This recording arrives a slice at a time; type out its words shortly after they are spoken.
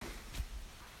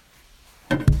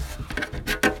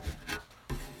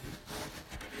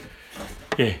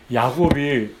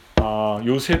야곱이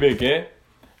요셉에게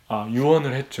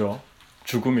유언을 했죠.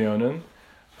 죽으면은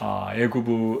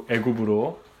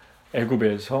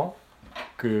애굽에서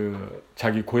그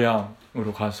자기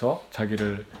고향으로 가서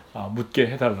자기를 묻게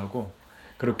해달라고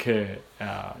그렇게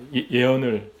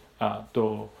예언을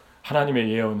또 하나님의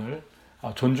예언을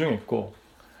존중했고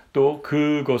또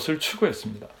그것을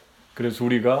추구했습니다. 그래서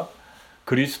우리가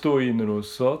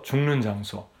그리스도인으로서 죽는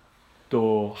장소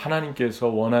또 하나님께서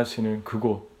원하시는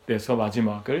그곳에서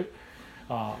마지막을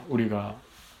우리가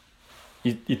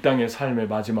이 땅의 삶의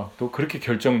마지막도 그렇게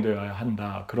결정되어야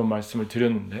한다 그런 말씀을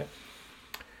드렸는데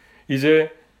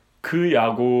이제 그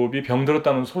야곱이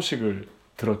병들었다는 소식을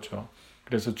들었죠.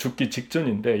 그래서 죽기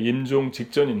직전인데 임종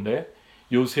직전인데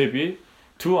요셉이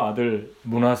두 아들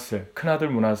큰아들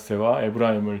므낫세와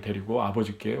에브라임을 데리고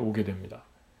아버지께 오게 됩니다.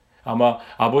 아마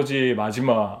아버지의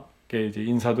마지막에 이제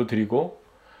인사도 드리고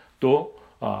또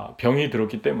병이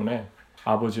들었기 때문에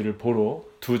아버지를 보러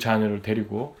두 자녀를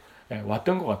데리고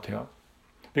왔던 것 같아요.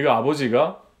 그러니까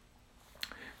아버지가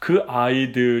그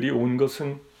아이들이 온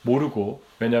것은 모르고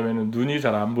왜냐하면 눈이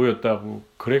잘 안 보였다고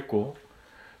그랬고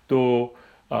또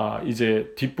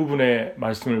이제 뒷부분의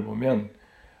말씀을 보면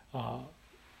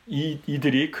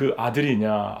이들이 그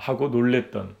아들이냐 하고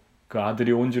놀랬던 그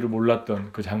아들이 온지를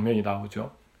몰랐던 그 장면이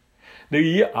나오죠. 근데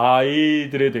이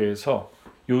아이들에 대해서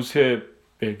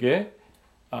요셉에게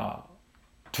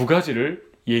두 가지를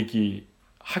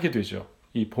얘기하게 되죠.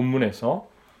 이 본문에서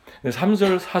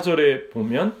 3절 4절에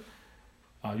보면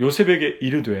요셉에게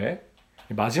이르되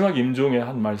마지막 임종의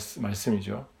한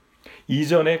말씀이죠.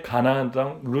 이전에 가나안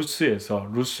땅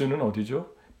루스는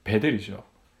어디죠? 베델이죠.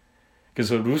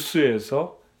 그래서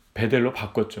루스에서 베델로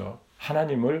바꿨죠.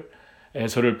 하나님을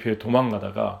에서를 피해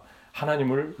도망가다가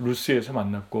하나님을 루스에서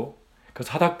만났고 그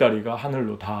사닥다리가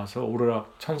하늘로 닿아서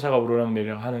천사가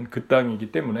오르락내리락 하는 그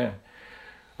땅이기 때문에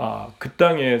그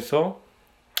땅에서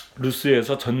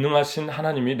루스에서 전능하신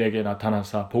하나님이 내게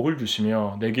나타나사 복을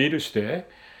주시며 내게 이르시되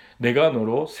내가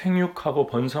너로 생육하고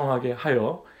번성하게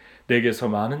하여 내게서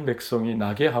많은 백성이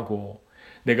나게 하고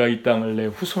내가 이 땅을 내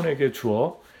후손에게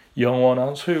주어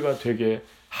영원한 소유가 되게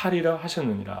하리라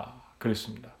하셨느니라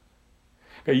그랬습니다.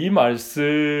 그러니까 이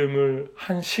말씀을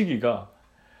한 시기가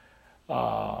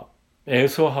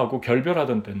에서하고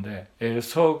결별하던 때인데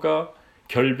에서가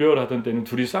결별하던 때는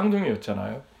둘이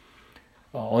쌍둥이였잖아요.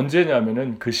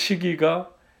 언제냐면은 그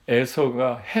시기가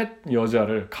에서가 헷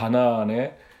여자를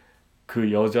가나안의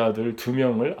그 여자들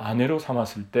 2명을 아내로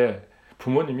삼았을 때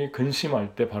부모님이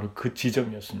근심할 때 바로 그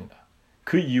지점이었습니다.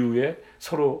 그 이후에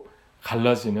서로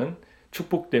갈라지는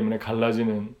축복 때문에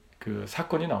갈라지는 그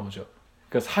사건이 나오죠.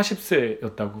 그러니까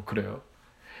 40세였다고 그래요.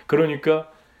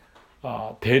 그러니까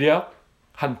대략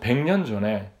한 100년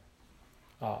전에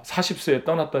 40세에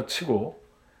떠났다 치고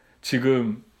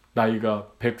지금 나이가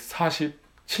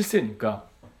 147세니까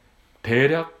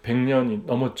대략 100년이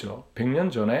넘었죠.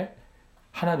 100년 전에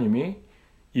하나님이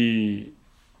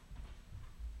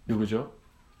누구죠?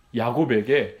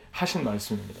 야곱에게 하신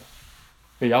말씀입니다.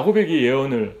 야곱에게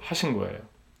예언을 하신 거예요.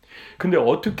 근데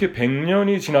어떻게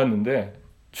 100년이 지났는데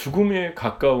죽음에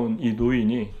가까운 이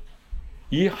노인이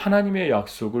이 하나님의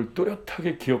약속을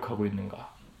또렷하게 기억하고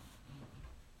있는가?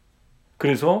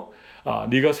 그래서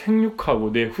네가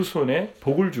생육하고 내 후손에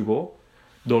복을 주고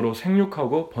너로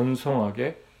생육하고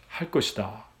번성하게 할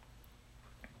것이다.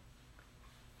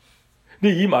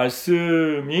 근데 이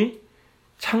말씀이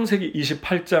창세기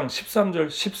 28장 13절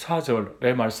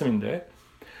 14절의 말씀인데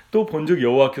또 본즉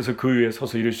여호와께서 그 위에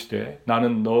서서 이르시되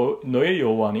나는 너의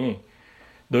여호와니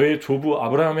너의 조부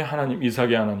아브라함의 하나님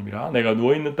이삭의 하나님이라 내가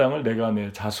누워있는 땅을 내가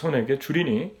내 자손에게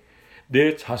주리니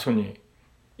내 자손이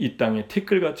이 땅에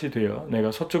티끌같이 되어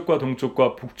내가 서쪽과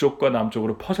동쪽과 북쪽과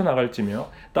남쪽으로 퍼져나갈지며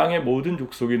땅의 모든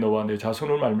족속이 너와 내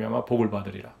자손을 말미암아 복을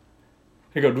받으리라.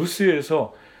 그러니까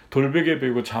루스에서 돌베개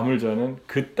베고 잠을 자는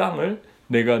그 땅을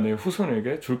내가 내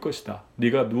후손에게 줄 것이다.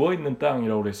 네가 누워있는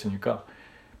땅이라고 그랬으니까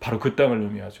바로 그 땅을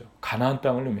의미하죠. 가나안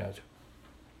땅을 의미하죠.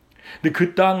 근데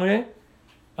그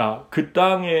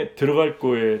땅에 들어갈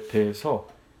거에 대해서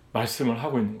말씀을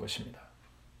하고 있는 것입니다.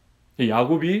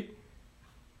 야곱이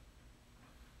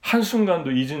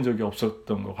한순간도 잊은 적이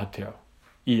없었던 것 같아요.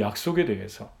 이 약속에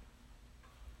대해서.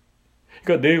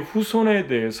 그러니까 내 후손에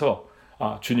대해서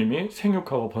주님이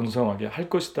생육하고 번성하게 할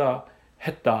것이다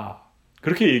했다.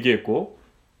 그렇게 얘기했고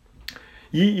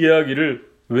이 이야기를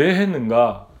왜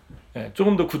했는가?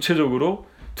 조금 더 구체적으로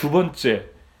두 번째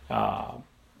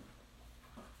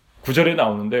 9절에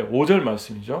나오는데 5절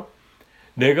말씀이죠.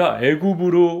 내가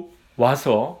애굽으로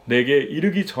와서 내게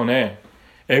이르기 전에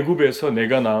애굽에서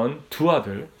내가 낳은 두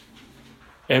아들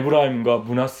에브라임과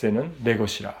므낫세는 내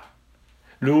것이라.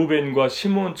 르우벤과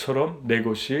시므온처럼 내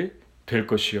것이 될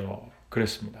것이요.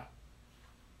 그랬습니다.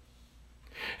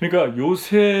 그러니까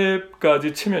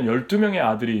요셉까지 치면 12명의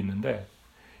아들이 있는데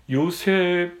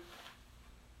요셉에서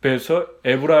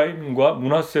에브라임과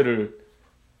므낫세를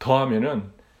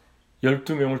더하면은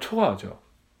 12명을 초과하죠.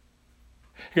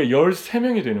 그러니까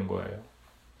 13명이 되는 거예요.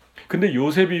 근데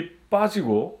요셉이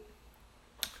빠지고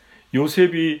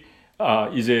요셉이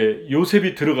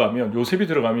들어가면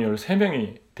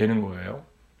 13명이 되는 거예요.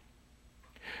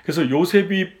 그래서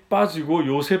요셉이 빠지고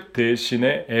요셉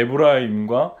대신에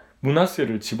에브라임과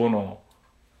므낫세를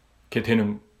집어넣게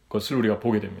되는 것을 우리가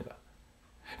보게 됩니다.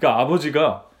 그러니까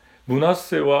아버지가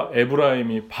므낫세와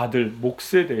에브라임이 받을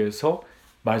몫에 대해서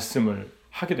말씀을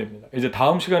하게 됩니다. 이제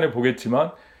다음 시간에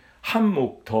보겠지만 한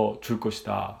목 더 줄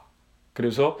것이다.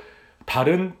 그래서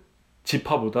다른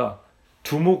지파보다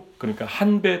두 목, 그러니까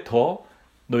한 배 더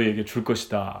너희에게 줄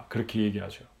것이다. 그렇게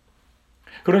얘기하죠.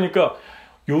 그러니까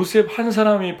요셉 한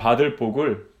사람이 받을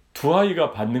복을 두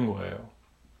아이가 받는 거예요.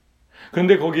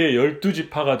 그런데 거기에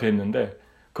 12지파가 됐는데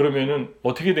그러면은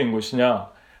어떻게 된 것이냐?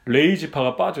 레위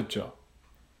지파가 빠졌죠.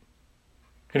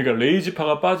 그러니까 레위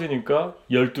지파가 빠지니까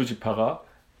 12지파가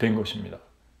된 것입니다.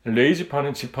 레위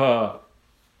지파는 지파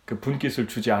그 분깃을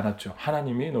주지 않았죠.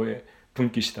 하나님이 너의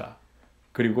분깃이다.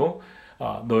 그리고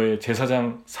너의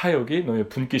제사장 사역이 너의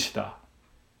분깃이다.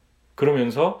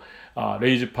 그러면서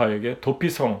레위 지파에게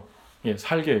도피성에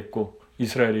살게 했고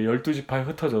이스라엘이 12지파에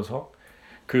흩어져서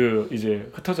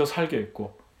흩어져 살게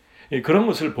했고 그런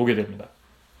것을 보게 됩니다.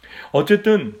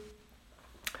 어쨌든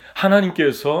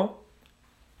하나님께서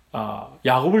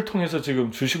야곱을 통해서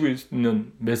지금 주시고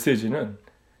있는 메시지는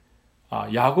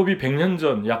야곱이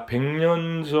약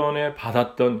 100년 전에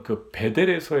받았던 그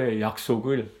베델에서의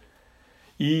약속을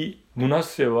이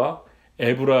므낫세와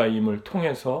에브라임을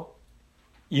통해서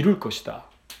이룰 것이다.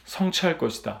 성취할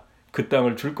것이다. 그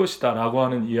땅을 줄 것이다. 라고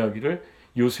하는 이야기를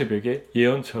요셉에게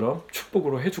예언처럼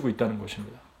축복으로 해주고 있다는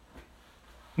것입니다.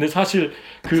 근데 사실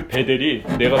그 베델이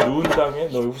내가 누운 땅에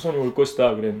너의 후손이 올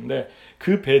것이다 그랬는데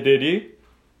그 베델이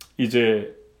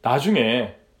이제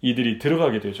나중에 이들이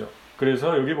들어가게 되죠.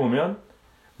 그래서 여기 보면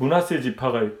므낫세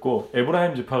지파가 있고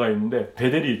에브라임 지파가 있는데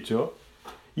베델이 있죠.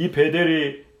 이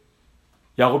베델이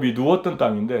야곱이 누웠던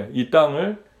땅인데 이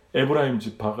땅을 에브라임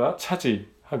지파가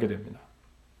차지하게 됩니다.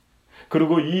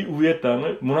 그리고 이 위의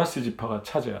땅을 므낫세 지파가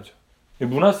차지하죠.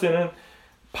 므낫세는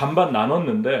반반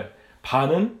나눴는데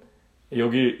반은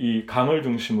여기 이 강을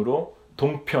중심으로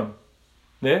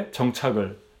동편에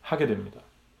정착을 하게 됩니다.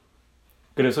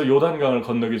 그래서 요단강을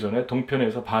건너기 전에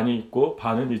동편에서 반이 있고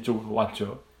반은 이쪽으로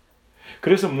왔죠.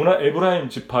 그래서 에브라임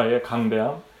지파의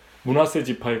강대함, 므낫세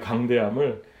지파의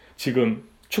강대함을 지금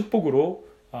축복으로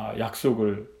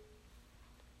약속을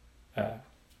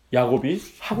야곱이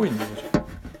하고 있는 거죠.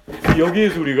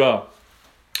 여기에서 우리가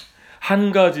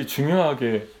한 가지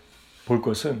중요하게 볼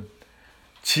것은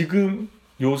지금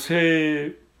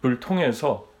요셉을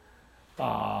통해서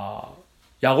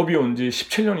야곱이 온 지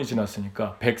 17년이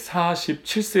지났으니까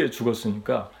 147세에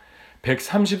죽었으니까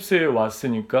 130세에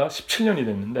왔으니까 17년이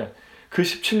됐는데 그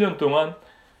 17년 동안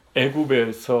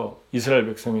애굽에서 이스라엘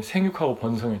백성이 생육하고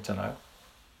번성했잖아요.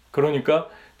 그러니까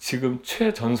지금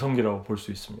최전성기라고 볼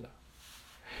수 있습니다.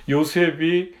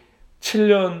 요셉이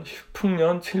 7년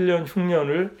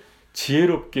흉년을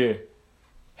지혜롭게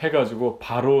해가지고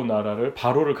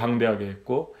바로를 강대하게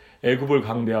했고 애굽을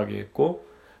강대하게 했고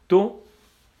또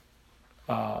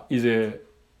이제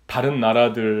다른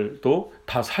나라들도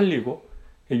다 살리고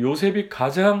요셉이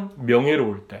가장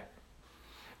명예로울 때,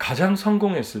 가장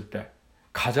성공했을 때,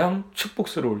 가장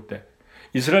축복스러울 때,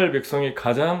 이스라엘 백성이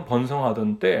가장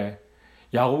번성하던 때에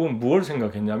야곱은 무엇을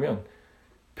생각했냐면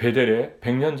베델에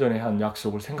 100년 전에 한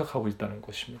약속을 생각하고 있다는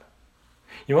것입니다.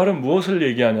 이 말은 무엇을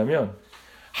얘기하냐면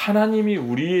하나님이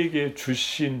우리에게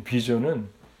주신 비전은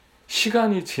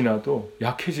시간이 지나도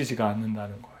약해지지가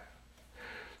않는다는 거예요.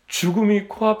 죽음이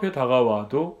코앞에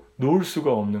다가와도 놓을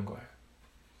수가 없는 거예요.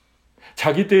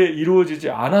 자기 때에 이루어지지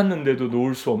않았는데도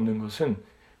놓을 수 없는 것은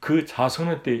그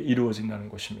자손의 때에 이루어진다는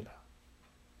것입니다.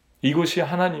 이것이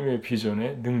하나님의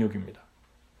비전의 능력입니다.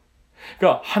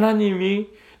 그러니까 하나님이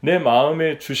내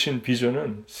마음에 주신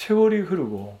비전은 세월이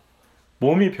흐르고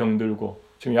몸이 병들고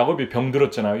지금 야곱이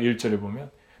병들었잖아요. 1절에 보면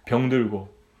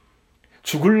병들고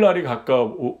죽을 날이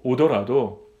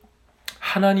가까우더라도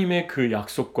하나님의 그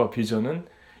약속과 비전은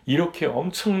이렇게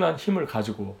엄청난 힘을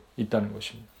가지고 있다는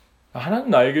것입니다. 하나님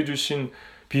나에게 주신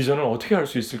비전을 어떻게 할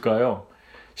수 있을까요?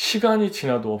 시간이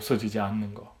지나도 없어지지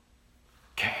않는 거,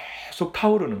 계속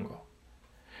타오르는 거,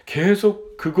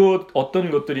 계속 어떤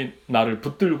것들이 나를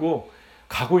붙들고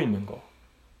가고 있는 거,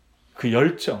 그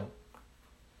열정,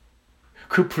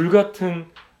 그 불같은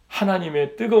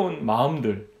하나님의 뜨거운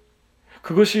마음들,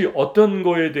 그것이 어떤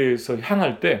거에 대해서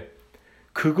향할 때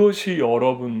그것이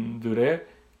여러분들의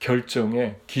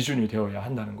결정의 기준이 되어야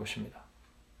한다는 것입니다.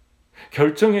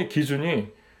 결정의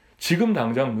기준이 지금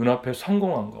당장 눈앞에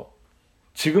성공한 거,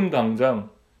 지금 당장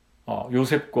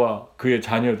요셉과 그의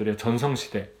자녀들의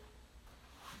전성시대,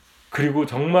 그리고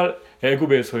정말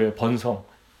애굽에서의 번성,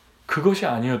 그것이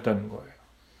아니었다는 거예요.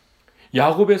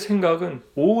 야곱의 생각은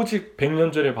오직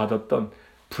 100년 전에 받았던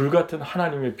불같은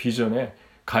하나님의 비전에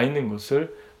가 있는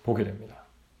것을 보게 됩니다.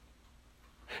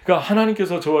 그러니까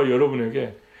하나님께서 저와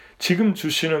여러분에게 지금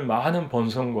주시는 많은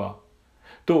번성과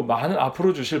또 많은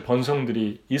앞으로 주실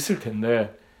번성들이 있을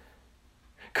텐데,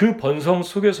 그 번성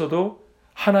속에서도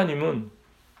하나님은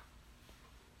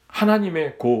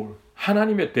하나님의 골,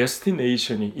 하나님의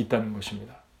데스티네이션이 있다는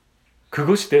것입니다.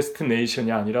 그것이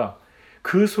데스티네이션이 아니라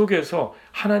그 속에서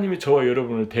하나님이 저와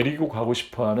여러분을 데리고 가고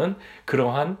싶어하는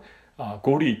그러한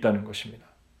골이 있다는 것입니다.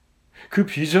 그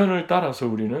비전을 따라서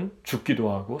우리는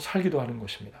죽기도 하고 살기도 하는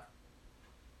것입니다.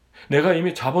 내가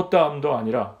이미 잡았다 함도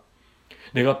아니라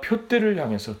내가 표대를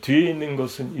향해서 뒤에 있는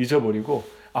것은 잊어버리고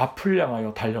앞을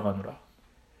향하여 달려가노라.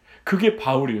 그게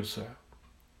바울이었어요.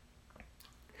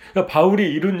 그러니까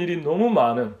바울이 이룬 일이 너무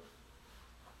많은,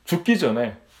 죽기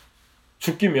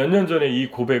몇 년 전에 이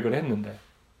고백을 했는데,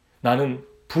 나는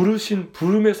부르신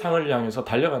부름의 상을 향해서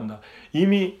달려간다.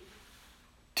 이미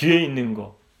뒤에 있는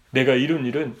거, 내가 이룬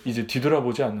일은 이제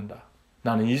뒤돌아보지 않는다.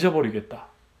 나는 잊어버리겠다.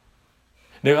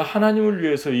 내가 하나님을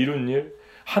위해서 이룬 일,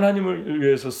 하나님을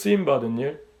위해서 쓰임받은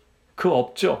일, 그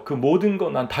업적, 그 모든 거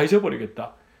난 다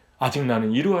잊어버리겠다. 아직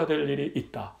나는 이루어야 될 일이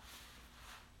있다.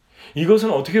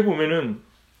 이것은 어떻게 보면은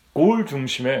골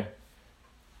중심의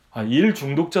일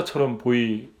중독자처럼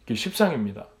보이기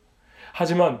십상입니다.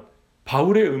 하지만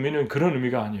바울의 의미는 그런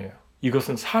의미가 아니에요.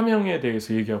 이것은 사명에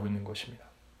대해서 얘기하고 있는 것입니다.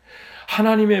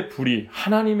 하나님의 불이,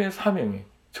 하나님의 사명이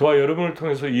저와 여러분을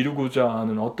통해서 이루고자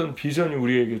하는 어떤 비전이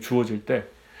우리에게 주어질 때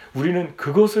우리는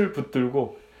그것을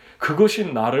붙들고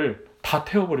그것이 나를 다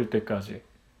태워버릴 때까지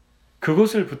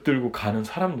그것을 붙들고 가는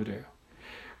사람들이에요.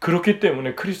 그렇기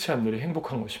때문에 크리스찬들이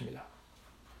행복한 것입니다.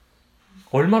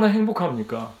 얼마나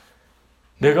행복합니까?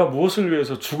 내가 무엇을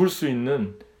위해서 죽을 수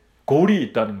있는 골이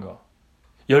있다는 거,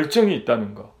 열정이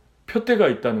있다는 거, 표대가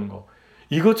있다는 거,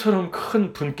 이것처럼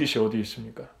큰 분깃이 어디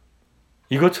있습니까?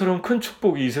 이것처럼 큰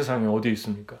축복이 이 세상에 어디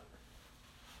있습니까?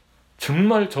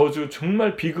 정말 저주,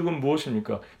 정말 비극은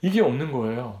무엇입니까? 이게 없는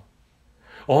거예요.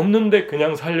 없는데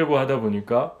그냥 살려고 하다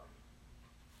보니까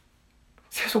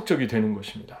세속적이 되는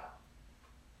것입니다.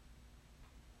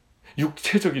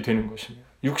 육체적이 되는 것입니다.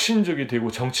 육신적이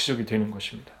되고 정치적이 되는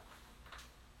것입니다.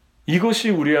 이것이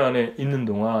우리 안에 있는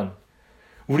동안,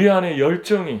 우리 안에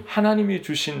열정이, 하나님이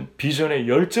주신 비전의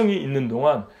열정이 있는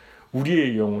동안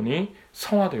우리의 영혼이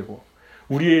성화되고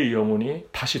우리의 영혼이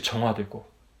다시 정화되고,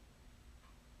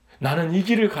 나는 이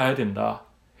길을 가야 된다,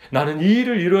 나는 이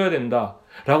일을 이뤄야 된다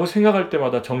라고 생각할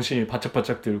때마다 정신이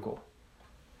바짝바짝 들고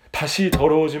다시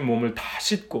더러워진 몸을 다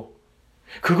씻고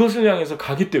그것을 향해서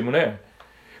가기 때문에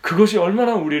그것이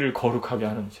얼마나 우리를 거룩하게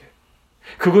하는지,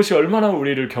 그것이 얼마나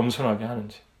우리를 겸손하게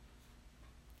하는지.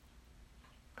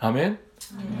 아멘?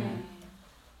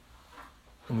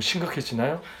 너무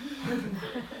심각해지나요?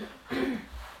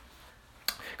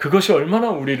 그것이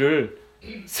얼마나 우리를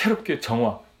새롭게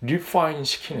정화, 리파인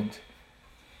시키는지.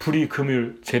 불이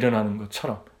금을 재련하는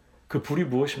것처럼 그 불이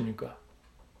무엇입니까?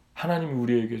 하나님이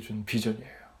우리에게 준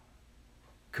비전이에요.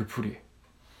 그 불이.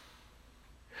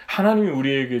 하나님이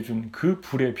우리에게 준 그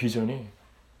불의 비전이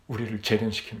우리를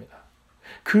재련시킵니다.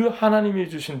 그 하나님이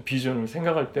주신 비전을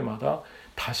생각할 때마다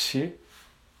다시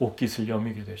옷깃을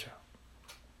여미게 되죠.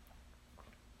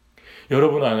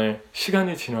 여러분 안에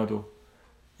시간이 지나도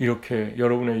이렇게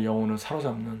여러분의 영혼을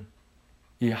사로잡는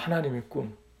이 하나님의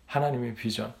꿈, 하나님의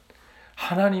비전,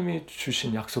 하나님이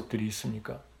주신 약속들이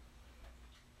있습니까?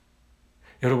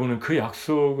 여러분은 그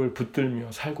약속을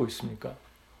붙들며 살고 있습니까?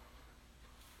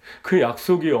 그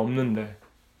약속이 없는데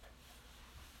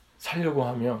살려고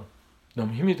하면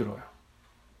너무 힘이 들어요.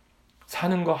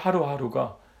 사는 거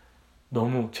하루하루가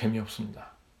너무 재미없습니다.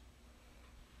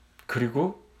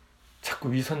 그리고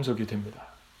자꾸 위선적이 됩니다.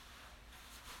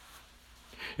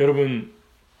 여러분,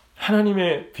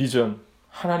 하나님의 비전,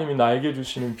 하나님이 나에게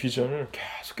주시는 비전을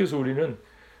계속해서 우리는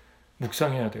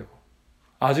묵상해야 되고,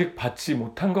 아직 받지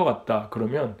못한 것 같다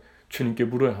그러면 주님께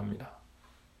물어야 합니다.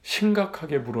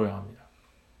 심각하게 물어야 합니다.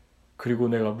 그리고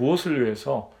내가 무엇을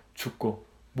위해서 죽고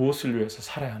무엇을 위해서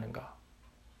살아야 하는가.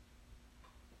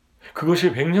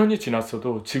 그것이 100년이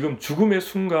지났어도 지금 죽음의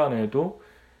순간에도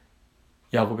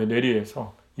야곱의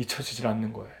뇌리에서 잊혀지질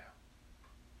않는 거예요.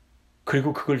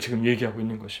 그리고 그걸 지금 얘기하고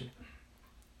있는 것입니다.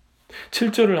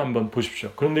 7절을 한번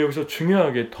보십시오. 그런데 여기서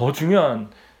더 중요한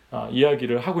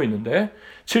이야기를 하고 있는데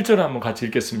 7절을 한번 같이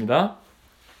읽겠습니다.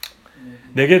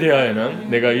 내게 대하여는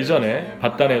내가 이전에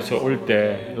밧단에서 올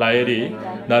때 라헬이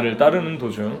나를 따르는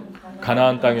도중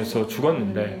가나안 땅에서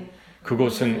죽었는데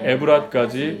그곳은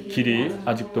에브랏까지 길이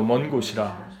아직도 먼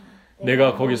곳이라.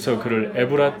 내가 거기서 그를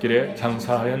에브랏 길에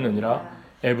장사하였느니라.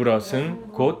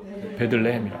 에브랏은 곧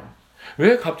베들레헴이라.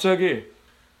 왜 갑자기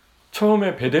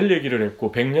처음에 베델 얘기를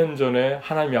했고 100년 전에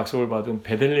하나님 약속을 받은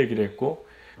베델 얘기를 했고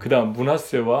그 다음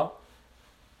므낫세와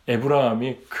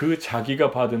에브라함이 그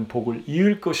자기가 받은 복을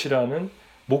이을 것이라는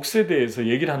몫에 대해서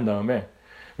얘기를 한 다음에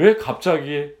왜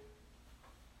갑자기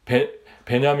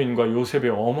베냐민과 요셉의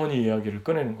어머니 이야기를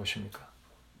꺼내는 것입니까?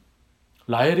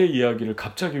 라헬의 이야기를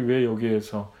갑자기 왜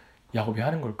여기에서 야곱이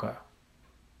하는 걸까요?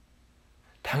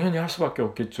 당연히 할 수밖에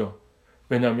없겠죠.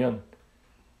 왜냐하면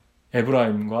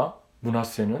에브라임과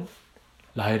므낫세는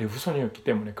라헬의 후손이었기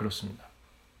때문에 그렇습니다.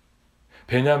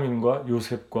 베냐민과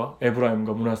요셉과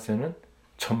에브라임과 므낫세는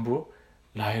전부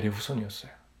라헬의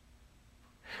후손이었어요.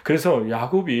 그래서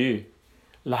야곱이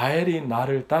라헬이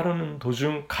나를 따르는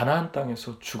도중 가나안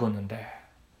땅에서 죽었는데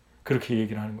그렇게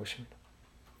얘기를 하는 것입니다.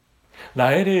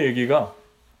 라헬의 얘기가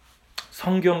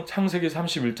성경 창세기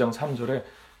 31장 3절에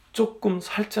조금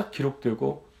살짝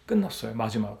기록되고 끝났어요.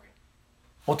 마지막에.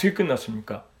 어떻게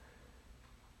끝났습니까?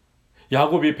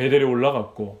 야곱이 베델에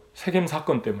올라갔고 세겜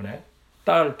사건 때문에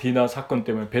딸 디나 사건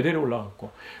때문에 베델에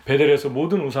올라갔고 베델에서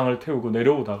모든 우상을 태우고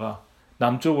내려오다가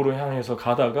남쪽으로 향해서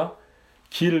가다가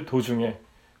길 도중에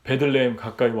베들레헴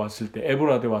가까이 왔을 때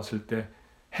에브라데 왔을 때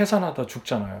해산하다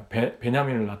죽잖아요.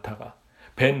 베냐민을 낳다가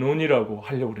벤논이라고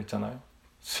하려고 그랬잖아요.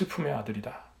 슬픔의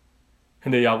아들이다.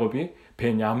 근데 야곱이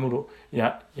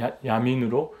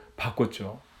야민으로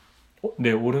바꿨죠.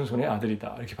 내 오른손의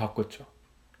아들이다 이렇게 바꿨죠.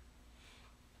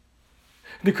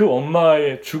 근데 그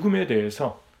엄마의 죽음에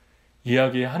대해서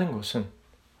이야기하는 것은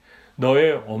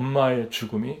너의 엄마의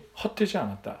죽음이 헛되지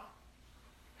않았다.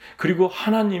 그리고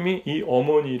하나님이 이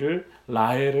어머니를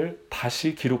라헬을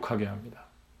다시 기록하게 합니다.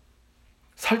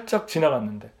 살짝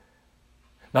지나갔는데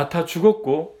나타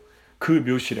죽었고 그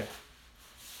묘실에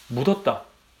묻었다.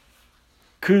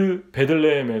 그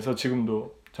베들레헴에서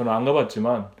지금도 저는 안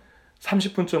가봤지만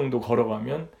 30분 정도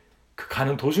걸어가면 그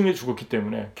가는 도중에 죽었기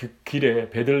때문에 그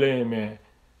길에 베들레헴의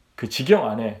그 지경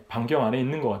안에 반경 안에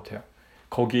있는 것 같아요.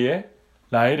 거기에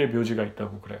라헬의 묘지가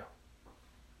있다고 그래요.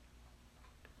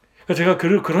 그러니까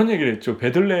제가 그런 얘기를 했죠.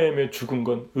 베들레헴에 죽은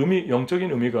건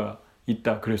영적인 의미가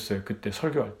있다 그랬어요. 그때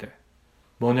설교할 때.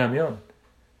 뭐냐면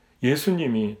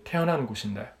예수님이 태어난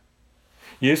곳인데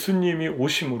예수님이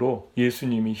오심으로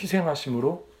예수님이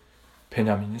희생하심으로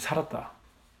베냐민이 살았다.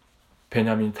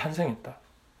 베냐민이 탄생했다.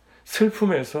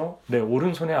 슬픔에서 내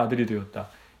오른손의 아들이 되었다.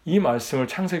 이 말씀을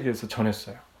창세기에서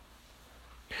전했어요.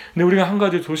 근데 우리가 한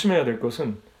가지 조심해야 될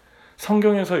것은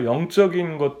성경에서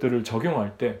영적인 것들을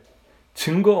적용할 때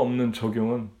증거 없는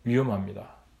적용은 위험합니다.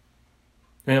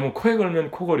 왜냐하면 코에 걸면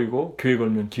코걸이고 귀에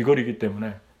걸면 귀걸이기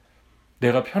때문에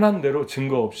내가 편한 대로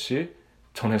증거 없이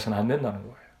전해서는 안 된다는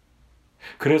거예요.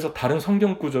 그래서 다른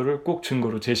성경 구절을 꼭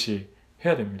증거로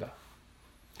제시해야 됩니다.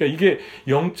 그러니까 이게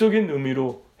영적인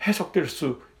의미로 해석될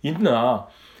수 있나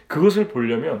그것을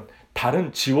보려면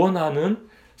다른 지원하는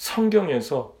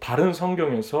다른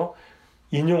성경에서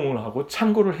인용을 하고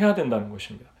참고를 해야 된다는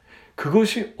것입니다.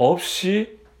 그것이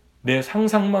없이 내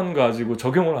상상만 가지고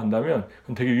적용을 한다면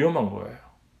그건 되게 위험한 거예요.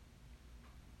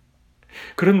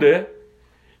 그런데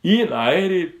이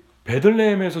라헬이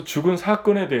베들레헴에서 죽은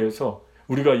사건에 대해서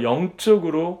우리가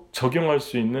영적으로 적용할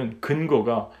수 있는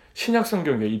근거가 신약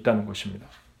성경에 있다는 것입니다.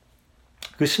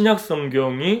 그 신약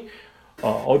성경이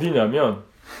어디냐면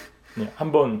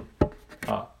한번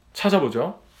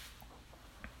찾아보죠.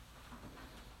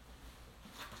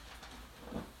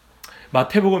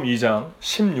 마태복음 2장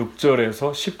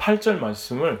 16절에서 18절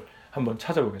말씀을 한번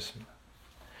찾아보겠습니다.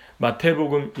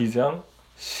 마태복음 2장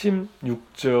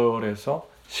 16절에서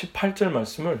 18절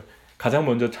말씀을 가장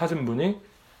먼저 찾은 분이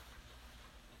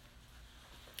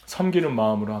섬기는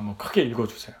마음으로 한번 크게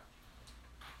읽어주세요.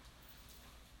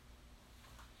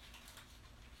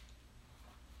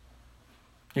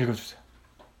 읽어주세요.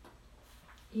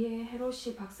 이에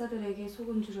헤롯이 박사들에게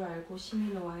속은 줄을 알고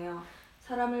심히 노하여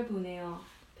사람을 보내어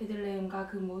베들레헴과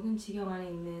그 모든 지경 안에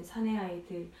있는 사내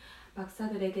아이들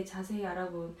박사들에게 자세히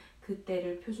알아본 그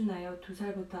때를 표준하여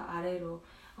 2살부터 아래로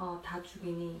다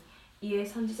죽이니 이에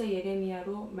선지자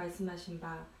예레미야로 말씀하신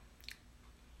바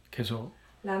계속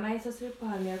라마에서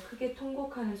슬퍼하며 크게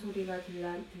통곡하는 소리가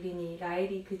들리니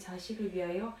라헬이 그 자식을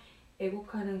위하여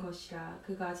애곡하는 것이라.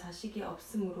 그가 자식이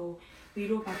없으므로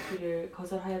위로받기를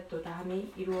거절하였도다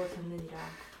함이 이루어졌느니라.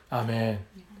 아멘.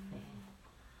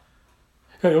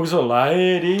 그러니까 여기서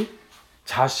라헬이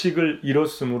자식을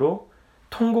잃었으므로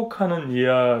통곡하는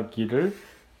이야기를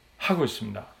하고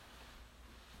있습니다.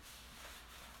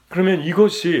 그러면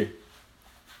이것이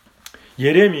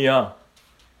예레미야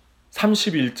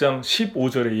 31장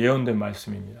 15절에 예언된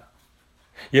말씀입니다.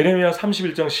 예레미야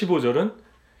 31장 15절은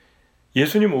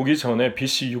예수님 오기 전에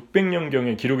BC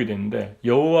 600년경에 기록이 되는데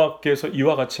여호와께서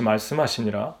이와 같이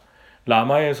말씀하시니라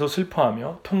라마에서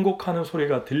슬퍼하며 통곡하는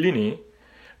소리가 들리니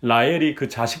라헬이 그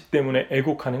자식 때문에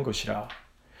애곡하는 것이라.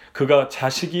 그가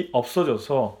자식이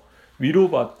없어져서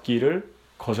위로받기를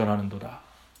거절하는도다.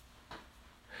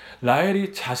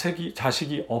 라헬이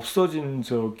자식이 없어진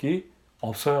적이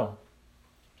없어요.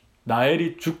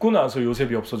 라헬이 죽고 나서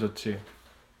요셉이 없어졌지.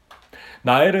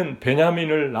 라헬은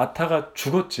베냐민을 낳다가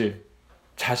죽었지.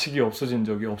 자식이 없어진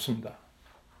적이 없습니다.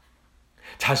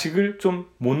 자식을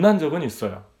좀 못 낳은 적은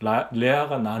있어요.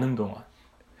 레아가 나는 동안.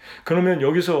 그러면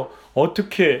여기서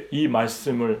어떻게 이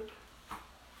말씀을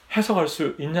해석할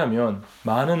수 있냐면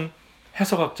많은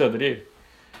해석학자들이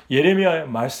예레미야의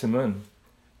말씀은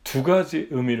두 가지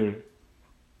의미를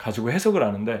가지고 해석을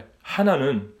하는데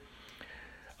하나는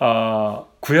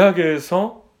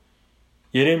구약에서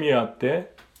예레미야 때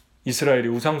이스라엘이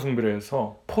우상숭배를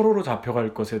해서 포로로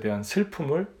잡혀갈 것에 대한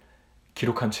슬픔을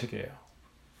기록한 책이에요.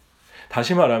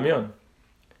 다시 말하면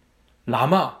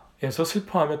라마에서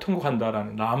슬퍼하며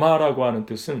통곡한다라는 라마라고 하는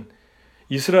뜻은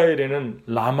이스라엘에는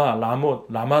라마,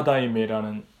 라못,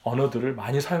 라마다임이라는 언어들을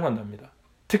많이 사용한답니다.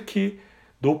 특히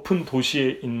높은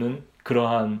도시에 있는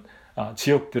그러한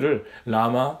지역들을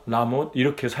라마, 라못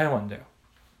이렇게 사용한대요.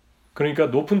 그러니까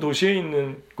높은 도시에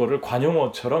있는 거를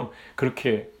관용어처럼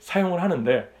그렇게 사용을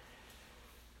하는데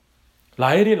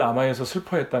라헬이 라마에서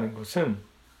슬퍼했다는 것은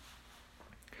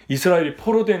이스라엘이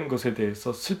포로된 것에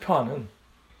대해서 슬퍼하는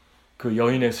그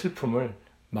여인의 슬픔을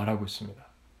말하고 있습니다.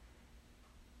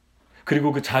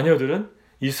 그리고 그 자녀들은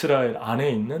이스라엘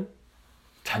안에 있는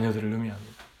자녀들을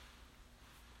의미합니다.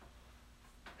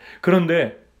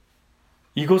 그런데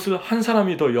이것을 한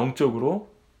사람이 더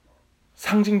영적으로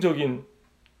상징적인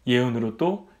예언으로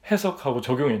또 해석하고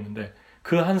적용했는데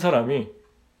그 한 사람이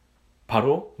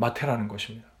바로 마태라는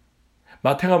것입니다.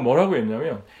 마태가 뭐라고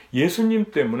했냐면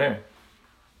예수님 때문에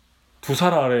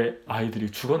 2살 아래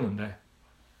아이들이 죽었는데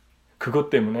그것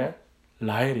때문에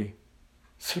라헬이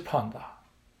슬퍼한다.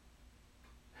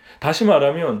 다시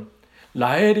말하면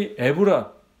라헬이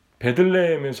에브랏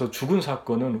베들레헴에서 죽은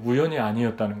사건은 우연이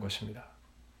아니었다는 것입니다.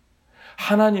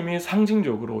 하나님이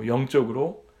상징적으로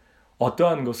영적으로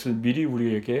어떠한 것을 미리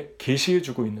우리에게 계시해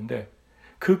주고 있는데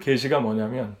그 계시가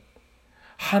뭐냐면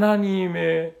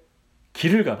하나님의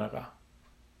길을 가다가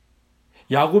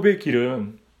야곱의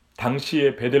길은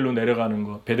당시에 베델로 내려가는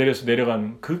것, 베델에서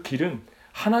내려가는 그 길은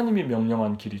하나님이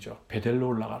명령한 길이죠. 베델로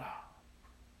올라가라.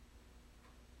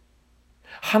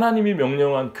 하나님이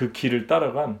명령한 그 길을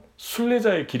따라간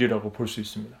순례자의 길이라고 볼 수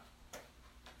있습니다.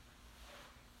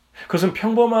 그것은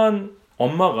평범한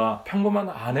엄마가, 평범한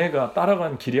아내가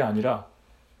따라간 길이 아니라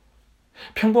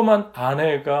평범한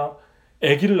아내가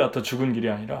아기를 낳다 죽은 길이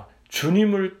아니라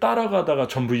주님을 따라가다가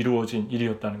전부 이루어진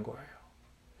일이었다는 거예요.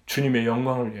 주님의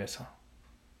영광을 위해서.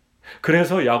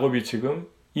 그래서 야곱이 지금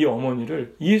이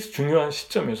어머니를 이 중요한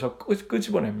시점에서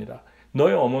끄집어냅니다.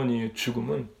 너의 어머니의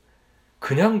죽음은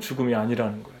그냥 죽음이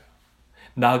아니라는 거예요.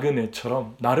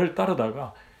 나그네처럼 나를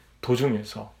따르다가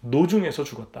도중에서, 노중에서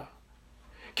죽었다.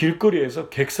 길거리에서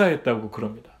객사했다고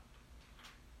그럽니다.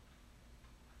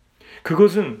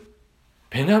 그것은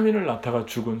베냐민을 낳다가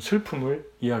죽은 슬픔을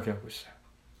이야기하고 있어요.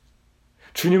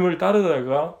 주님을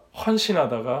따르다가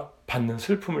헌신하다가 받는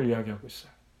슬픔을 이야기하고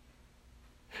있어요.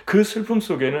 그 슬픔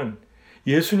속에는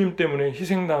예수님 때문에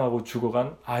희생당하고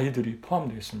죽어간 아이들이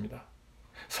포함되어 있습니다.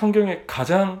 성경의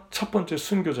가장 첫 번째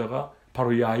순교자가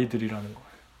바로 이 아이들이라는 거예요.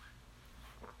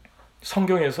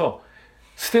 성경에서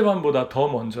스데반보다 더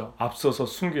먼저 앞서서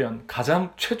순교한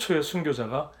가장 최초의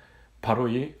순교자가 바로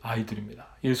이 아이들입니다.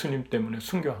 예수님 때문에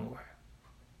순교한 거예요.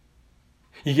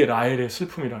 이게 라헬의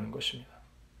슬픔이라는 것입니다.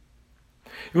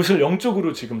 이것을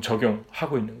영적으로 지금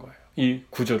적용하고 있는 거예요. 이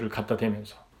구절을 갖다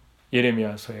대면서,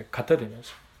 예레미야서에 갖다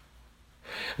대면서.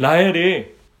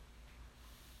 라헬이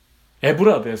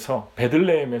에브랏에서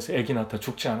베들레헴에서 아기 낳다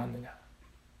죽지 않았느냐.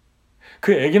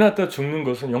 그 아기 낳다 죽는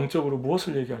것은 영적으로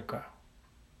무엇을 얘기할까요?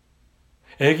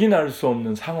 아기 낳을 수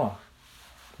없는 상황,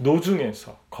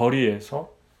 노중에서,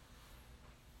 거리에서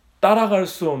따라갈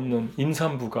수 없는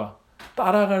임산부가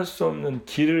따라갈 수 없는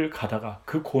길을 가다가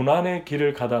그 고난의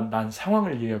길을 가다 난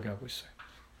상황을 이야기하고 있어요.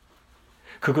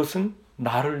 그것은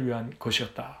나를 위한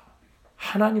것이었다.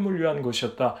 하나님을 위한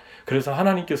것이었다. 그래서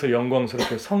하나님께서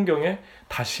영광스럽게 성경에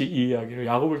다시 이 이야기를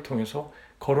야곱을 통해서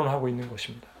거론하고 있는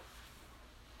것입니다.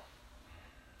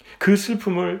 그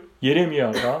슬픔을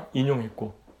예레미야가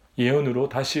인용했고 예언으로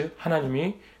다시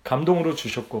하나님이 감동으로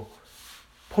주셨고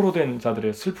포로된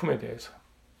자들의 슬픔에 대해서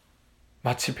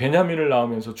마치 베냐민을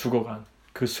낳으면서 죽어간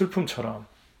그 슬픔처럼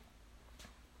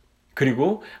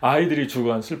그리고 아이들이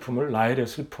죽어간 슬픔을 라헬의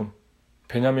슬픔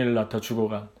베냐민을 낳다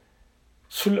죽어간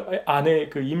안에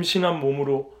그 임신한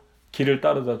몸으로 길을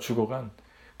따르다 죽어간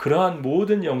그러한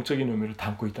모든 영적인 의미를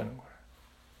담고 있다는 거예요.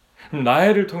 그럼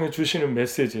라헬을 통해 주시는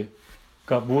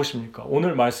메시지가 무엇입니까?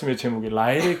 오늘 말씀의 제목이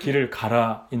라헬의 길을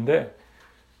가라인데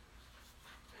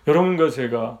여러분과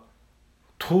제가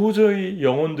도저히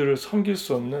영혼들을 섬길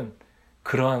수 없는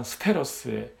그러한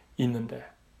스테러스에 있는데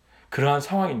그러한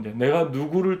상황인데 내가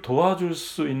누구를 도와줄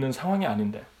수 있는 상황이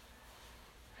아닌데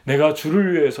내가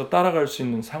주를 위해서 따라갈 수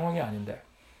있는 상황이 아닌데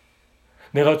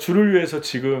내가 주를 위해서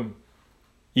지금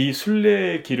이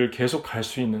순례의 길을 계속 갈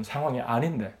수 있는 상황이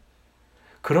아닌데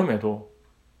그럼에도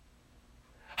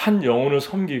한 영혼을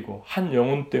섬기고 한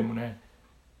영혼 때문에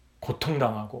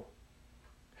고통당하고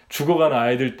죽어간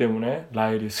아이들 때문에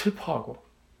라헬이 슬퍼하고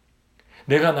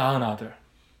내가 낳은 아들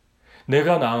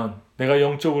내가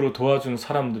영적으로 도와준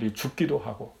사람들이 죽기도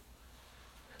하고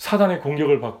사단의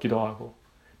공격을 받기도 하고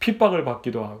핍박을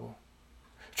받기도 하고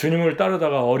주님을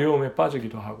따르다가 어려움에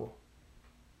빠지기도 하고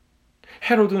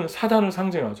헤롯은 사단을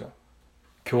상징하죠.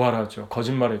 교활하죠.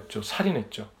 거짓말했죠.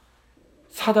 살인했죠.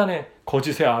 사단의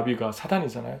거짓의 아비가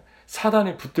사단이잖아요.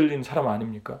 사단에 붙들린 사람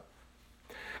아닙니까?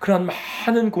 그러한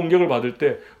많은 공격을 받을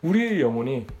때 우리의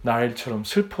영혼이 나일처럼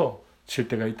슬퍼질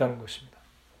때가 있다는 것입니다.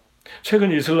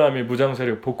 최근 이슬람의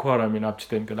무장세력 보코하람이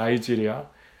납치된 그 나이지리아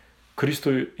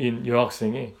그리스도인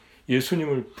여학생이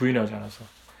예수님을 부인하지 않아서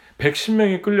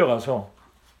 110명이 끌려가서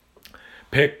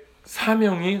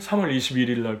 104명이 3월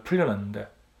 21일 날 풀려났는데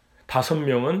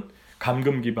 5명은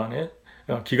감금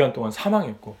기간 동안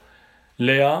사망했고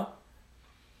레아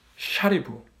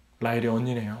샤리브 라헬의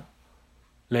언니네요.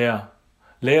 레아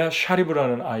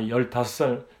샤리브라는 아이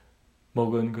 15살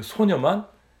먹은 그 소녀만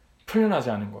풀려나지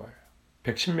않은 거예요.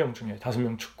 110명 중에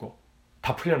 5명 죽고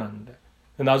다 풀려났는데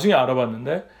나중에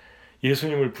알아봤는데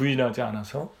예수님을 부인하지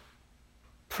않아서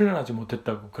풀려나지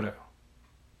못했다고 그래요.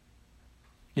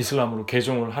 이슬람으로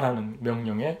개종을 하라는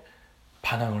명령에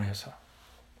반항을 해서.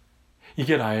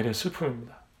 이게 라헬의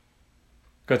슬픔입니다.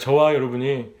 그러니까 저와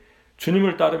여러분이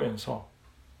주님을 따르면서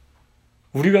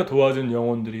우리가 도와준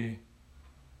영혼들이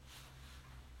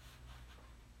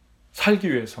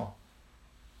살기 위해서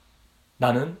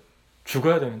나는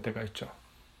죽어야 되는 때가 있죠.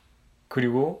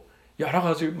 그리고 여러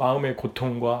가지 마음의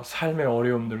고통과 삶의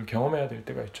어려움들을 경험해야 될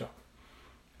때가 있죠.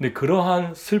 근데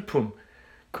그러한 슬픔,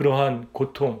 그러한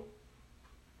고통,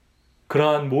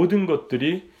 그러한 모든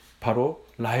것들이 바로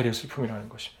라헬의 슬픔이라는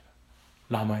것입니다.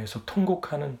 라마에서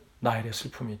통곡하는 라헬의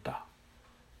슬픔이 있다.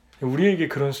 우리에게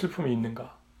그런 슬픔이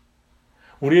있는가?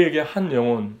 우리에게 한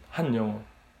영혼,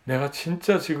 내가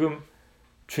진짜 지금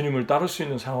주님을 따를 수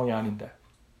있는 상황이 아닌데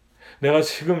내가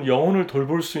지금 영혼을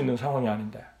돌볼 수 있는 상황이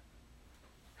아닌데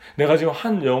내가 지금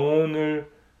한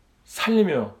영혼을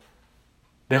살리며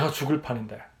내가 죽을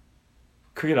판인데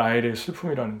그게 라헬의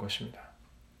슬픔이라는 것입니다.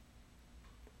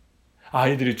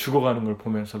 아이들이 죽어가는 걸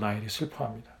보면서 라헬이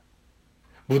슬퍼합니다.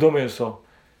 무덤에서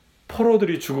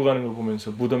포로들이 죽어가는 걸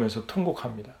보면서 무덤에서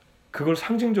통곡합니다. 그걸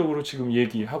상징적으로 지금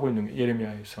얘기하고 있는 게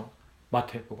예레미야에서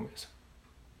마태복음에서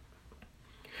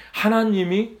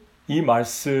하나님이 이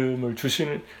말씀을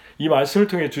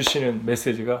통해 주시는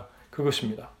메시지가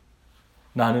그것입니다.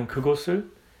 나는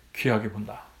그것을 귀하게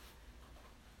본다.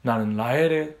 나는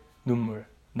라헬의 눈물,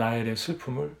 라헬의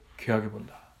슬픔을 귀하게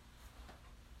본다.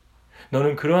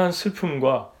 너는 그러한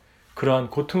슬픔과 그러한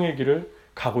고통의 길을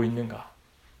가고 있는가?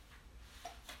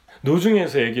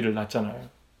 노중에서 아기를 낳잖아요.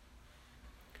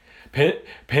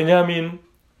 베냐민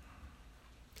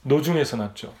노중에서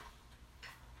낳죠.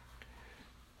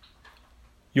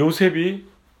 요셉이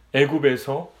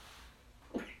애굽에서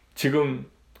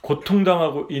지금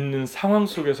고통당하고 있는 상황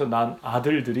속에서 난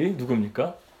아들들이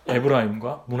누굽니까?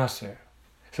 에브라임과 므낫세예요.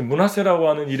 그래서 므낫세라고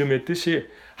하는 이름의 뜻이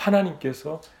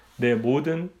하나님께서 내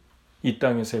모든 이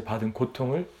땅에서 받은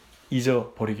고통을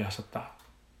잊어버리게 하셨다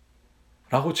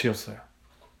라고 지었어요.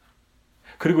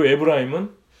 그리고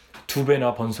에브라임은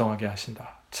 2배나 번성하게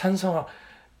하신다.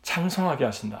 창성하게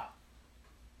하신다.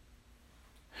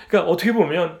 그러니까 어떻게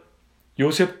보면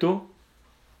요셉도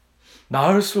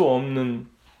낳을 수 없는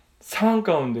상황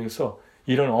가운데에서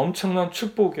이런 엄청난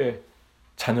축복의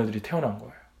자녀들이 태어난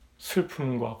거예요.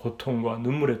 슬픔과 고통과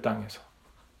눈물의 땅에서.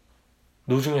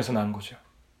 노중에서 난 거죠.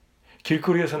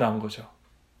 길거리에서 난 거죠.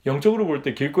 영적으로 볼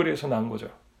때 길거리에서 난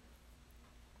거죠.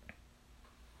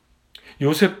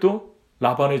 요셉도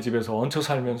라반의 집에서 얹혀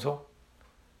살면서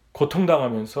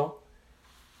고통당하면서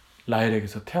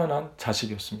라헬에게서 태어난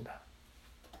자식이었습니다.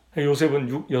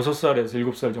 요셉은 6살에서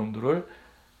 7살 정도를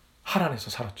하란에서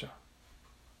살았죠.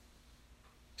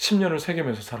 10년을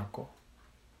세겜에서 살았고.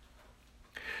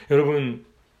 여러분,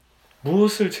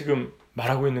 무엇을 지금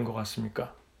말하고 있는 것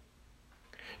같습니까?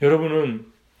 여러분은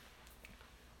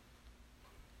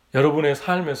여러분의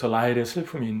삶에서 라헬의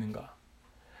슬픔이 있는가?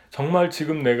 정말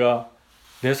지금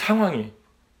내 상황이,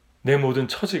 내 모든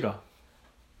처지가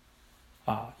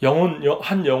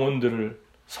한 영혼들을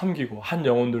섬기고 한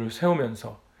영혼들을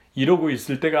세우면서 이러고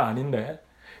있을 때가 아닌데,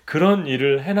 그런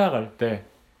일을 해나갈 때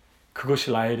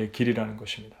그것이 라헬의 길이라는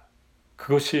것입니다.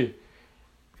 그것이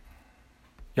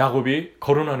야곱이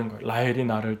거론하는 거예요. 라헬이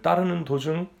나를 따르는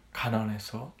도중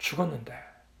가나안에서 죽었는데,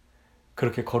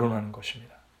 그렇게 거론하는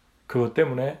것입니다. 그것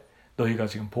때문에 너희가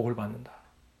지금 복을 받는다.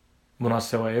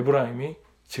 므낫세와 에브라임이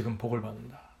지금 복을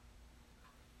받는다.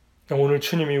 오늘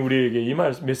주님이 우리에게 이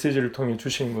메시지를 통해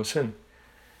주시는 것은,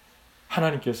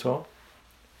 하나님께서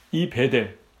이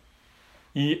베델,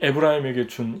 이 에브라임에게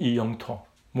준 이 영토,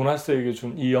 므낫세에게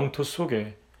준 이 영토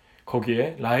속에,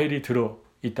 거기에 라헬이 들어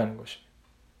있다는 것입니다.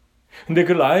 근데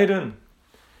그 라헬은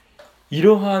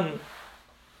이러한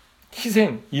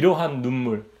희생, 이러한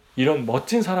눈물, 이런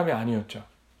멋진 사람이 아니었죠.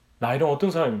 라헬은 어떤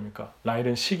사람입니까?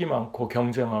 라헬은 시기 많고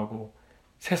경쟁하고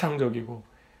세상적이고,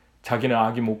 자기는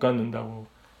아기 못 갖는다고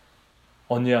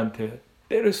언니한테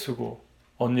떼를 쓰고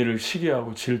언니를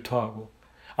시기하고 질투하고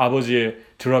아버지의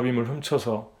드라빔을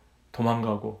훔쳐서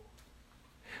도망가고,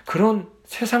 그런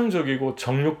세상적이고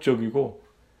정욕적이고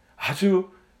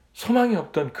아주 소망이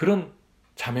없던 그런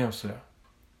자매였어요.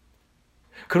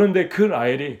 그런데 그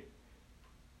라헬이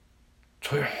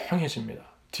조용해집니다.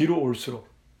 뒤로 올수록.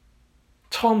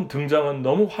 처음 등장은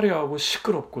너무 화려하고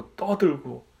시끄럽고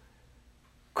떠들고,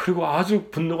 그리고 아주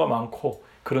분노가 많고,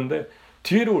 그런데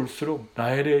뒤로 올수록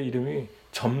라헬의 이름이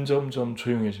점점점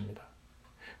조용해집니다.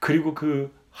 그리고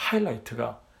그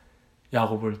하이라이트가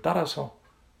야곱을 따라서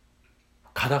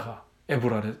가다가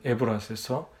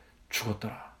에브라스에서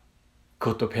죽었더라.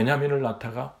 그것도 베냐민을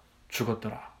낳다가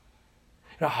죽었더라.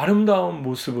 이런 아름다운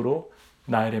모습으로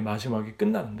라헬의 마지막이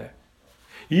끝나는데,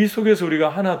 이 속에서 우리가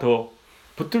하나 더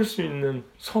붙들 수 있는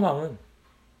소망은,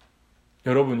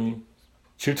 여러분이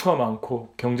질투가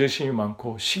많고 경쟁심이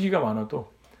많고 시기가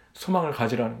많아도 소망을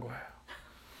가지라는 거예요.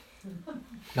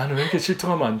 나는 왜 이렇게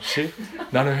질투가 많지?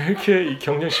 나는 왜 이렇게 이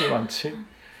경쟁심이 많지?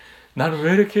 나는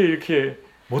왜 이렇게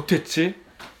못됐지?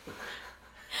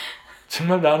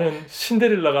 정말 나는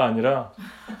신데렐라가 아니라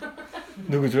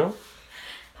누구죠?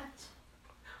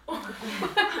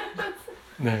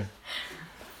 네,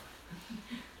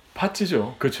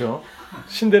 팥쥐죠. 그렇죠?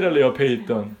 신데렐라 옆에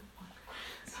있던,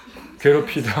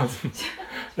 괴롭히던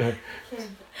네.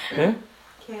 네?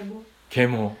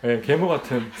 계모. 네, 계모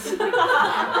같은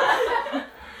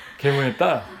계모의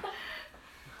딸.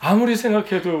 아무리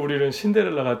생각해도 우리는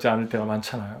신데렐라 같지 않을 때가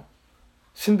많잖아요.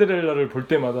 신데렐라를 볼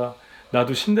때마다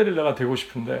나도 신데렐라가 되고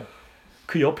싶은데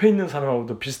그 옆에 있는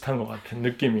사람하고도 비슷한 것 같은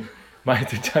느낌이 많이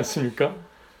들지 않습니까?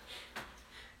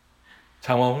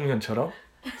 장화홍련처럼.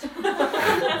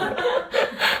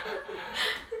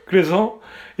 그래서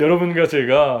여러분과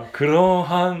제가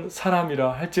그러한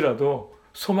사람이라 할지라도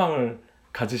소망을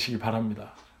가지시기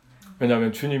바랍니다.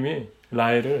 왜냐하면 주님이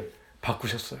라헬을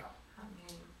바꾸셨어요.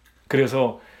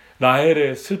 그래서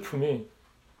라헬의 슬픔이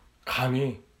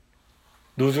감히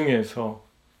노중에서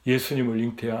예수님을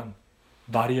잉태한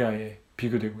마리아에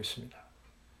비교되고 있습니다.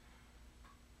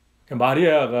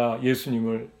 마리아가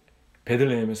예수님을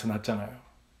베들레헴에서 낳았잖아요.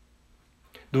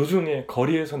 노중의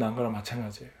거리에서 난 거랑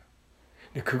마찬가지예요.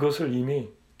 근데 그것을 이미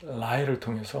라헬을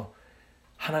통해서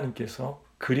하나님께서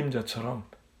그림자처럼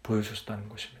보여주셨다는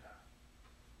것입니다.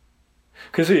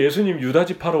 그래서 예수님 유다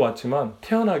지파로 왔지만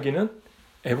태어나기는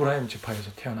에브라임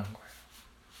지파에서 태어난 거예요.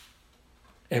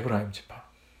 에브라임 지파.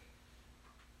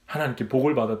 하나님께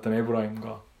복을 받았던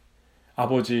에브라임과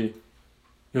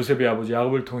요셉의 아버지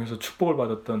야곱을 통해서 축복을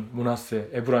받았던 므낫세,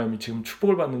 에브라임이 지금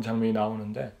축복을 받는 장면이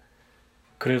나오는데,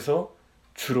 그래서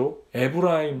주로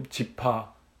에브라임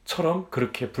지파처럼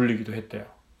그렇게 불리기도 했대요.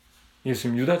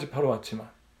 예수님 유다 지파로 왔지만.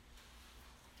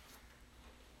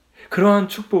 그러한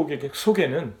축복의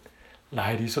속에는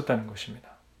라헬이 있었다는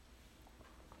것입니다.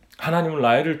 하나님은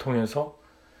라헬을 통해서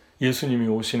예수님이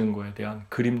오시는 것에 대한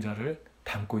그림자를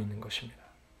담고 있는 것입니다.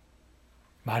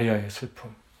 마리아의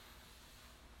슬픔,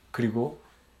 그리고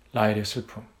라헬의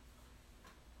슬픔.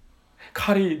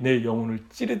 칼이 내 영혼을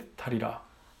찌릿하리라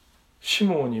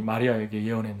시므온이 마리아에게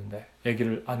예언했는데,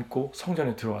 아기를 안고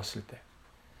성전에 들어왔을 때,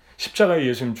 십자가에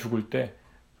예수님 죽을 때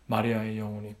마리아의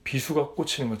영혼이 비수가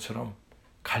꽂히는 것처럼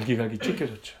갈기갈기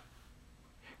찢겨졌죠.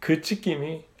 그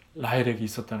찢김이 라헬에게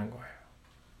있었다는 거예요.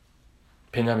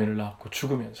 베냐민을 낳았고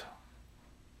죽으면서.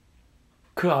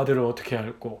 그 아들을 어떻게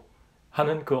할고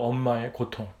하는 그 엄마의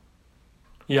고통,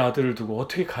 이 아들을 두고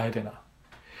어떻게 가야 되나,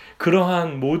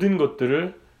 그러한 모든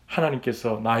것들을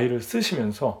하나님께서 나이를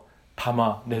쓰시면서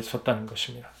담아내셨다는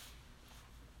것입니다.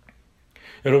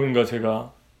 여러분과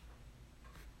제가,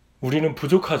 우리는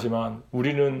부족하지만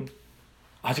우리는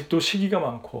아직도 시기가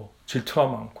많고 질투가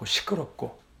많고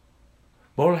시끄럽고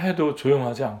뭘 해도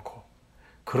조용하지 않고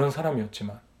그런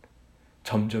사람이었지만,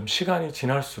 점점 시간이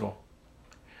지날수록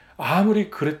아무리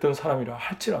그랬던 사람이라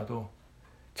할지라도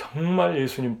정말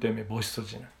예수님 때문에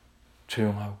멋있어지는,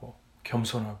 조용하고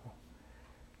겸손하고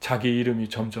자기 이름이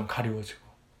점점 가리워지고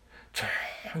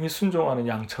조용히 순종하는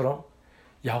양처럼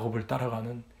야곱을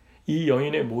따라가는 이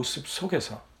여인의 모습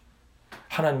속에서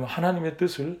하나님은 하나님의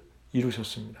뜻을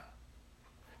이루셨습니다.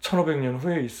 1500년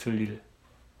후에 있을 일,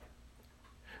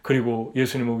 그리고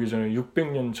예수님 오기 전에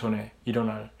 600년 전에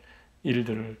일어날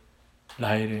일들을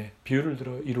라헬의 비유를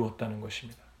들어 이루었다는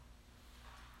것입니다.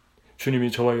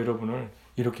 주님이 저와 여러분을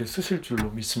이렇게 쓰실 줄로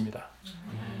믿습니다.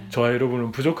 저와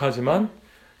여러분은 부족하지만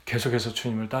계속해서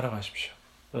주님을 따라가십시오.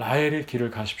 라헬의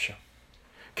길을 가십시오.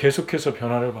 계속해서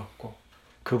변화를 받고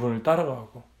그분을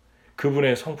따라가고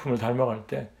그분의 성품을 닮아갈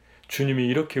때 주님이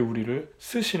이렇게 우리를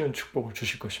쓰시는 축복을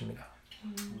주실 것입니다.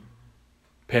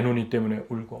 베노니 때문에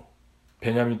울고,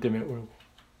 베냐민 때문에 울고,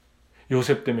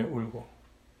 요셉 때문에 울고,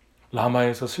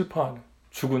 라마에서 슬퍼하는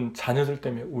죽은 자녀들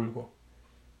때문에 울고,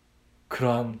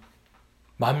 그러한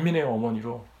만민의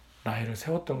어머니로 라헬을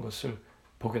세웠던 것을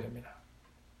보게 됩니다.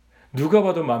 누가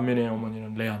봐도 만민의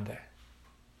어머니는 레아인데,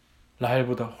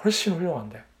 라헬보다 훨씬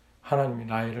훌륭한데 하나님이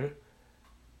라헬을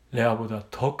레아보다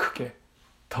더 크게,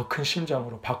 더 큰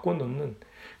심장으로 바꿔놓는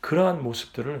그러한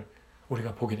모습들을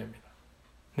우리가 보게 됩니다.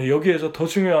 근데 여기에서 더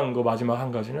중요한 거, 마지막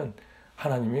한 가지는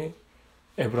하나님이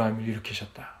에브라임을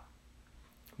일으키셨다,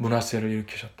 므낫세를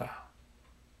일으키셨다,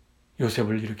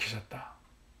 요셉을 일으키셨다.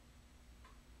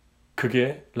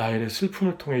 그게 라헬의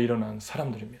슬픔을 통해 일어난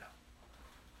사람들입니다.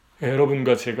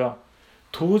 여러분과 제가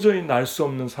도저히 날 수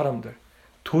없는 사람들,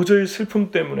 도저히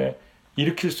슬픔 때문에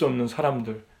일으킬 수 없는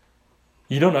사람들,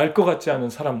 일어날 것 같지 않은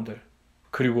사람들,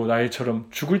 그리고 라헬처럼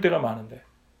죽을 때가 많은데,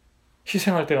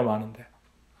 희생할 때가 많은데,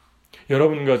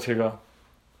 여러분과 제가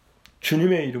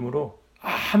주님의 이름으로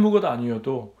아무것도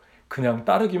아니어도 그냥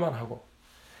따르기만 하고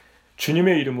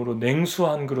주님의 이름으로 냉수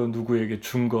한 그릇 누구에게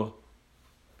준 것,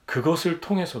 그것을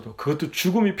통해서도, 그것도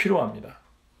죽음이 필요합니다.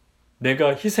 내가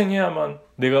희생해야만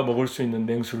내가 먹을 수 있는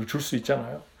냉수를 줄 수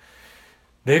있잖아요.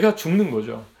 내가 죽는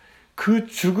거죠. 그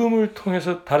죽음을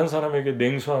통해서 다른 사람에게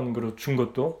냉수 한 그릇 준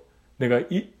것도 내가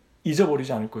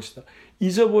잊어버리지 않을 것이다.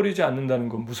 잊어버리지 않는다는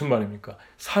건 무슨 말입니까?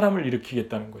 사람을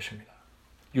일으키겠다는 것입니다.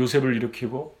 요셉을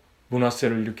일으키고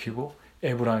므낫세를 일으키고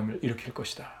에브라임을 일으킬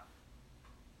것이다.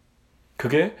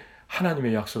 그게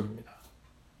하나님의 약속입니다.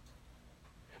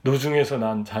 노중에서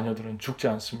난 자녀들은 죽지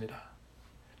않습니다.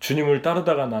 주님을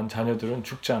따르다가 난 자녀들은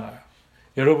죽지 않아요.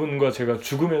 여러분과 제가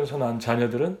죽으면서 난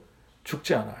자녀들은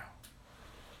죽지 않아요.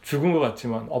 죽은 것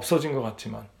같지만, 없어진 것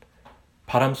같지만,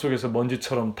 바람 속에서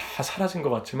먼지처럼 다 사라진 것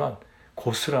같지만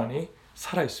고스란히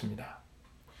살아있습니다.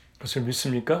 그것을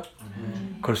믿습니까?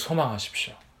 그걸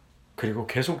소망하십시오. 그리고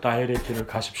계속 라헬의 길을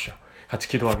가십시오. 같이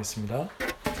기도하겠습니다.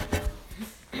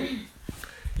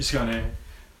 이 시간에